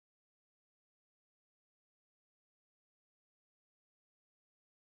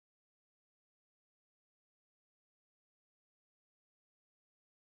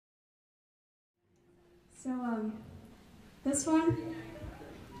This one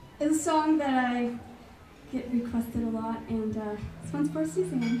is a song that I get requested a lot, and this one's for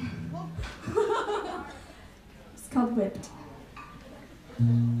Suzanne. It's called Whipped.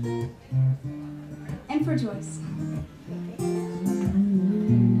 And for Joyce.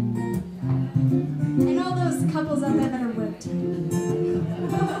 And all those couples out there that are whipped.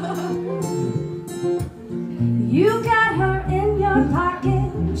 You got her in your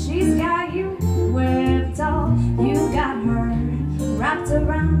pocket, she's got you whipped all. You got her wrapped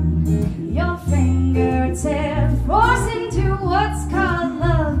around your fingertip, forced into what's called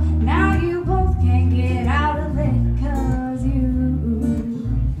love. Now you both can't get out of it, 'cause you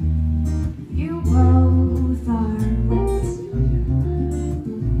both are whipped.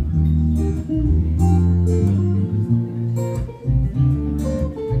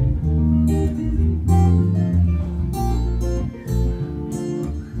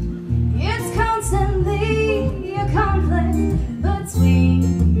 It's constantly a conflict between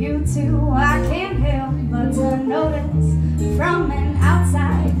you two. I can't help but to notice from an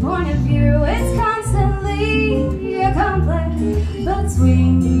outside point of view. It's constantly a conflict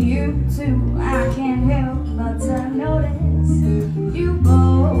between you two. I can't help but to notice you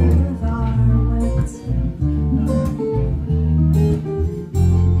both are whipped.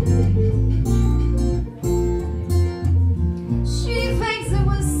 She fakes it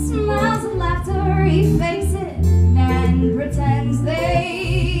with smiles and laughter. He fakes it and pretends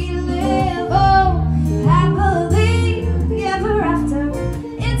they live, oh, happily ever after.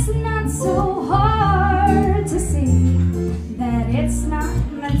 It's not so hard to see that it's not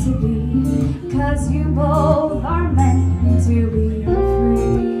meant to be, 'cause you both are meant to be free.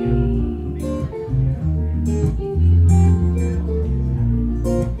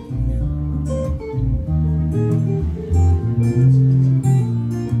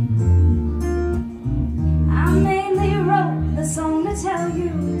 I mainly wrote the song to tell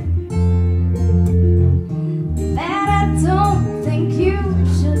you that I don't think you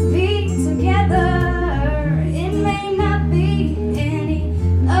should be together. It may not be any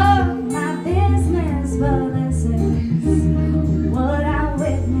of my business, but this is what I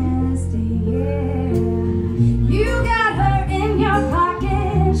witnessed, yeah. You got her in your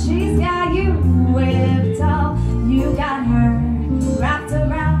pocket, she's got you whipped all. You got her wrapped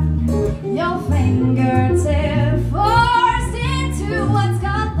around your fingertip, forced into what's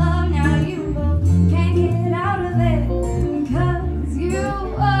called love. Now you both can't get out of it, 'cause you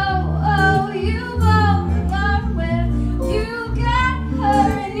both are whipped. You got her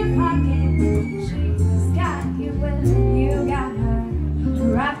in your pocket, she's got you whipped. You got her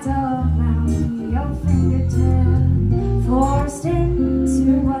wrapped around your fingertip, forced into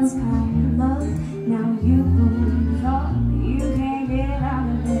what's called love.